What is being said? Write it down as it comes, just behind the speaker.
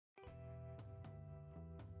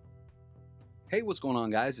Hey, what's going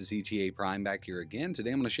on, guys? It's ETA Prime back here again.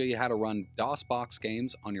 Today I'm going to show you how to run DOSBox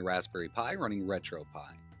games on your Raspberry Pi running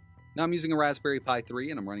RetroPie. Now I'm using a Raspberry Pi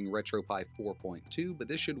 3 and I'm running RetroPie 4.2, but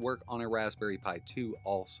this should work on a Raspberry Pi 2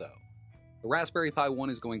 also. The Raspberry Pi 1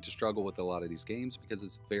 is going to struggle with a lot of these games because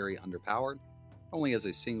it's very underpowered, only has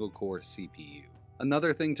a single core CPU.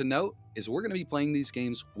 Another thing to note is we're going to be playing these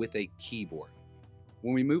games with a keyboard.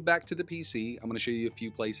 When we move back to the PC, I'm going to show you a few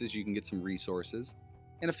places you can get some resources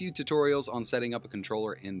and a few tutorials on setting up a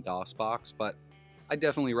controller in DOSBox, but I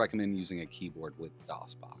definitely recommend using a keyboard with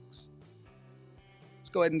DOSBox. Let's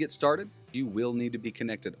go ahead and get started. You will need to be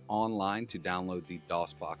connected online to download the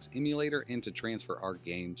DOSBox emulator and to transfer our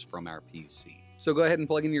games from our PC. So go ahead and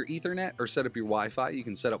plug in your Ethernet or set up your Wi-Fi. You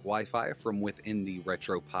can set up Wi-Fi from within the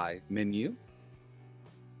RetroPie menu.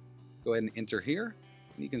 Go ahead and enter here.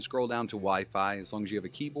 And you can scroll down to Wi-Fi as long as you have a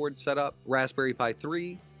keyboard set up. Raspberry Pi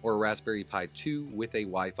 3 or Raspberry Pi 2 with a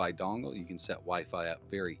Wi-Fi dongle. You can set Wi-Fi up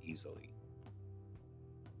very easily.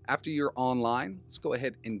 After you're online, let's go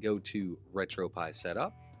ahead and go to RetroPie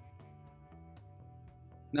Setup.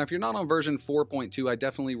 Now, if you're not on version 4.2, I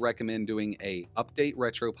definitely recommend doing a Update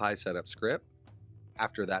RetroPie Setup script.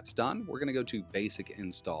 After that's done, we're going to go to Basic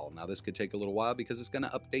Install. Now, this could take a little while because it's going to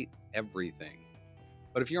update everything.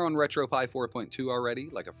 But if you're on RetroPie 4.2 already,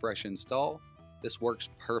 like a fresh install, this works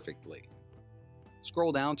perfectly.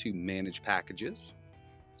 Scroll down to Manage Packages.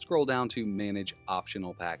 Scroll down to Manage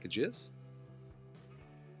Optional Packages.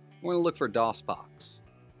 We're going to look for DOSBox.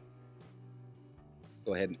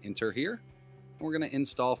 Go ahead and enter here. And we're going to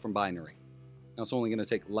install from binary. Now it's only going to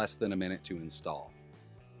take less than a minute to install.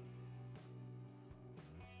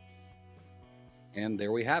 And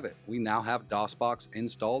there we have it. We now have DOSBox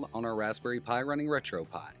installed on our Raspberry Pi running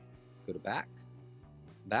RetroPie. Go to Back,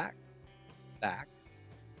 Back, Back,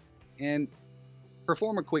 and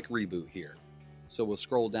perform a quick reboot here. So we'll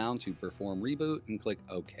scroll down to Perform Reboot and click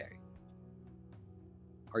OK.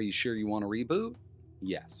 Are you sure you want to reboot?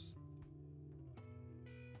 Yes.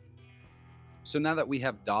 So now that we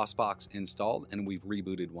have DOSBox installed and we've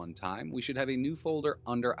rebooted one time, we should have a new folder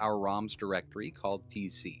under our ROMs directory called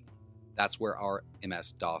PC. That's where our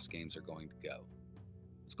MS-DOS games are going to go.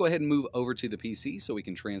 Let's go ahead and move over to the PC so we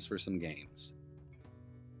can transfer some games.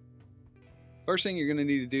 First thing you're going to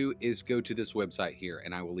need to do is go to this website here,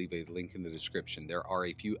 and I will leave a link in the description. There are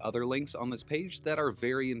a few other links on this page that are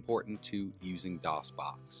very important to using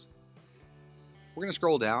DOSBox. We're going to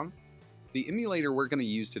scroll down. The emulator we're going to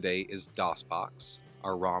use today is DOSBox.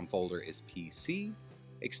 Our ROM folder is PC.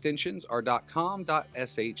 Extensions are .com,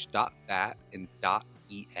 .sh, .bat, and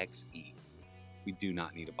 .exe. We do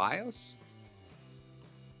not need a BIOS.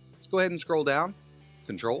 Let's go ahead and scroll down.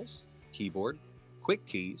 Controls, keyboard, quick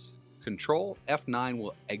keys. Control F9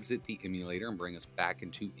 will exit the emulator and bring us back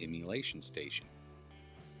into Emulation Station.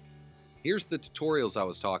 Here's the tutorials I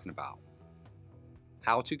was talking about.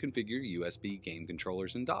 How to configure USB game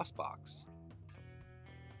controllers in DOSBox.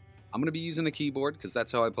 I'm going to be using a keyboard because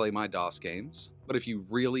that's how I play my DOS games. But if you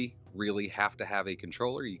really have to have a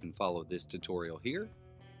controller, you can follow this tutorial here.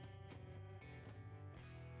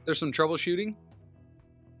 There's some troubleshooting,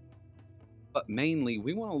 but mainly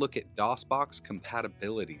we want to look at DOSBox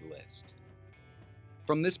compatibility list.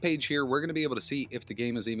 From this page here, we're going to be able to see if the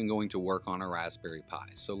game is even going to work on a Raspberry Pi.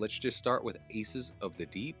 So let's just start with Aces of the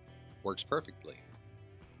Deep. Works perfectly.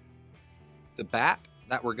 The BAT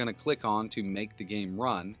that we're going to click on to make the game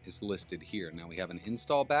run is listed here. Now we have an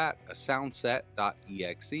install BAT, a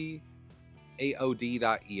soundset.exe,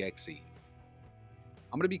 aod.exe.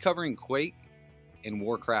 I'm going to be covering Quake and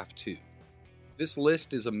Warcraft 2. This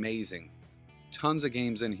list is amazing. Tons of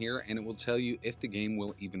games in here, and it will tell you if the game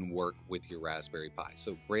will even work with your Raspberry Pi.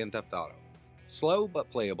 So Grand Theft Auto. Slow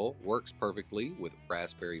but playable, works perfectly with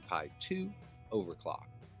Raspberry Pi 2 overclock.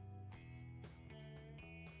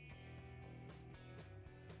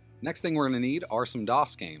 Next thing we're going to need are some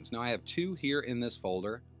DOS games. Now I have two here in this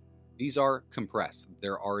folder. These are compressed.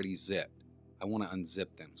 They're already zipped. I want to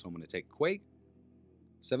unzip them. So I'm going to take Quake,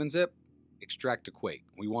 7-zip, extract to Quake.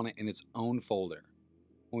 We want it in its own folder.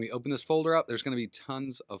 When we open this folder up, there's going to be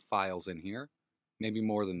tons of files in here, maybe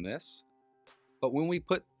more than this. But when we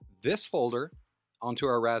put this folder onto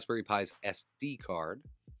our Raspberry Pi's SD card,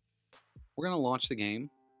 we're going to launch the game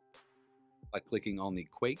by clicking on the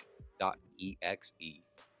quake.exe.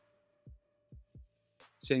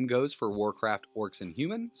 Same goes for Warcraft Orcs and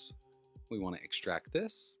Humans. We want to extract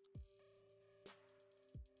this.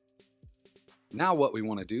 Now what we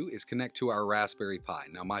want to do is connect to our Raspberry Pi.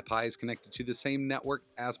 Now my Pi is connected to the same network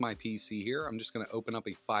as my PC here. I'm just going to open up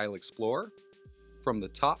a file explorer. From the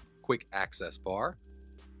top quick access bar,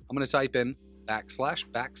 I'm going to type in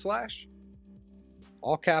 //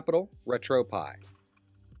 all capital, RetroPie.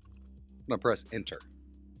 I'm going to press enter.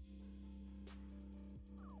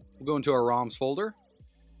 We'll go into our ROMs folder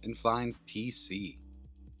and find PC.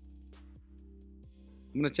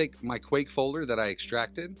 I'm going to take my Quake folder that I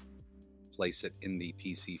extracted, place it in the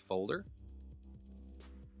PC folder.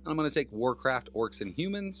 I'm going to take Warcraft, Orcs, and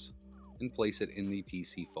Humans and place it in the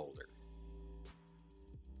PC folder.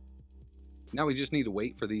 Now we just need to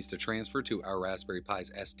wait for these to transfer to our Raspberry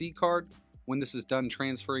Pi's SD card. When this is done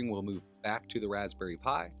transferring, we'll move back to the Raspberry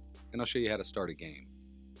Pi, and I'll show you how to start a game.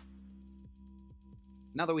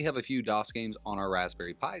 Now that we have a few DOS games on our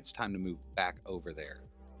Raspberry Pi, it's time to move back over there.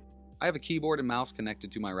 I have a keyboard and mouse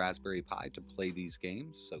connected to my Raspberry Pi to play these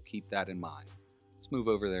games, so keep that in mind. Let's move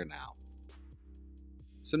over there now.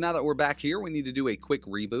 So now that we're back here, we need to do a quick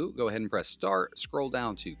reboot. Go ahead and press start, scroll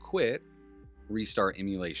down to quit, restart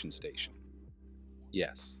emulation station.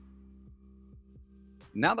 Yes.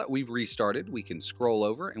 Now that we've restarted, we can scroll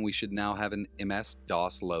over and we should now have an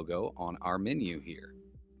MS-DOS logo on our menu here.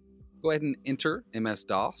 Go ahead and enter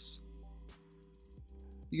MS-DOS.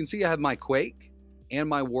 You can see I have my Quake and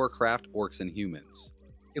my Warcraft, Orcs, and Humans.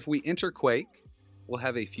 If we enter Quake, we'll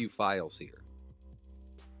have a few files here.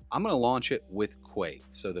 I'm going to launch it with Quake.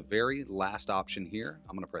 So the very last option here,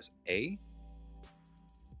 I'm going to press A.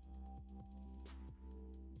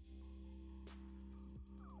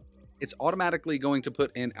 It's automatically going to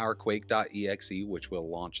put in our quake.exe, which will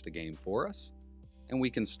launch the game for us. And we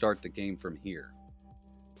can start the game from here.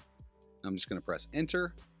 I'm just going to press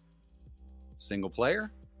enter, single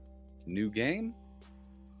player, new game.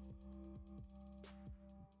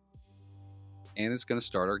 And it's going to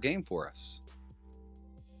start our game for us.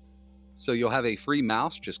 So you'll have a free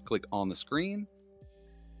mouse, just click on the screen,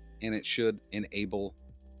 and it should enable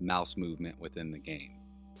mouse movement within the game.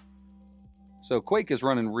 So Quake is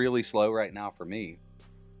running really slow right now for me.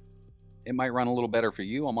 It might run a little better for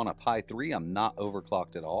you. I'm on a Pi 3, I'm not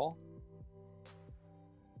overclocked at all.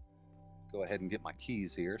 Go ahead and get my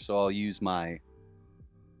keys here. So I'll use my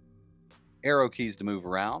arrow keys to move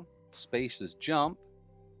around. Space is jump,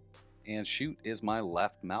 and shoot is my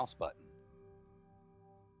left mouse button.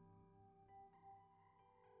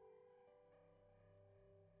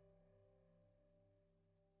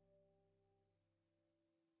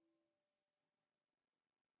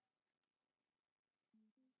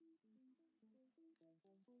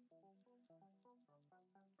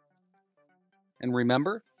 And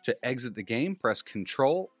remember, to exit the game, press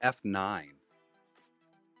Control F9.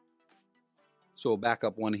 So we'll back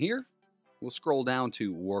up one here. We'll scroll down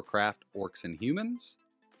to Warcraft, Orcs, and Humans.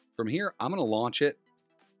 From here, I'm going to launch it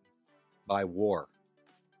by War.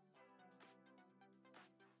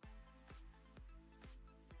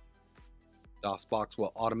 DOSBox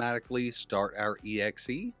will automatically start our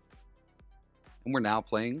EXE. And we're now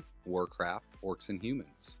playing Warcraft, Orcs, and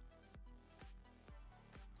Humans.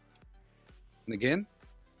 And again,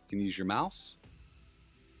 you can use your mouse,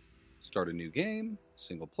 start a new game,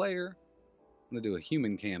 single player. I'm going to do a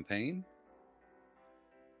human campaign.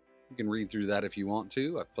 You can read through that if you want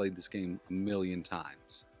to. I've played this game a million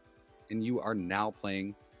times. And you are now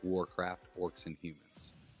playing Warcraft, Orcs, and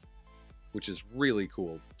Humans, which is really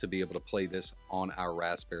cool to be able to play this on our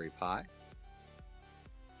Raspberry Pi.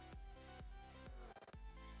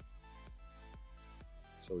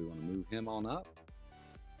 So we want to move him on up.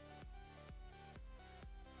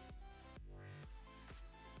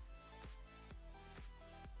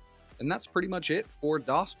 And that's pretty much it for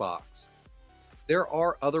DOSBox. There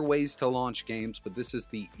are other ways to launch games, but this is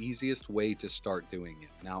the easiest way to start doing it.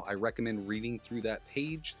 Now, I recommend reading through that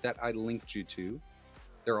page that I linked you to.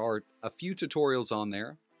 There are a few tutorials on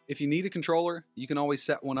there. If you need a controller, you can always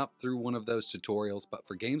set one up through one of those tutorials, but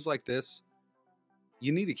for games like this,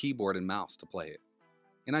 you need a keyboard and mouse to play it.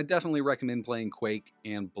 And I definitely recommend playing Quake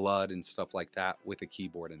and Blood and stuff like that with a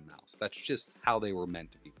keyboard and mouse. That's just how they were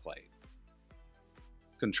meant to be played.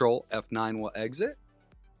 Control F9 will exit.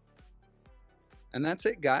 And that's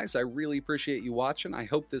it, guys. I really appreciate you watching. I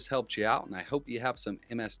hope this helped you out, and I hope you have some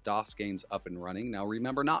MS-DOS games up and running. Now,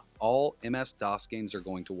 remember, not all MS-DOS games are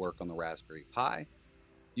going to work on the Raspberry Pi.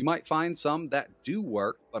 You might find some that do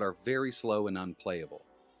work, but are very slow and unplayable.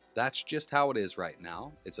 That's just how it is right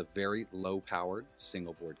now. It's a very low-powered,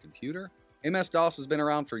 single-board computer. MS-DOS has been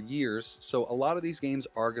around for years, so a lot of these games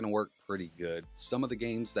are going to work pretty good. Some of the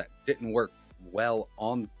games that didn't work well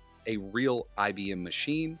on a real IBM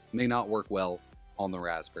machine may not work well on the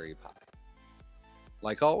Raspberry Pi.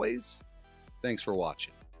 Like always, thanks for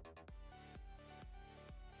watching.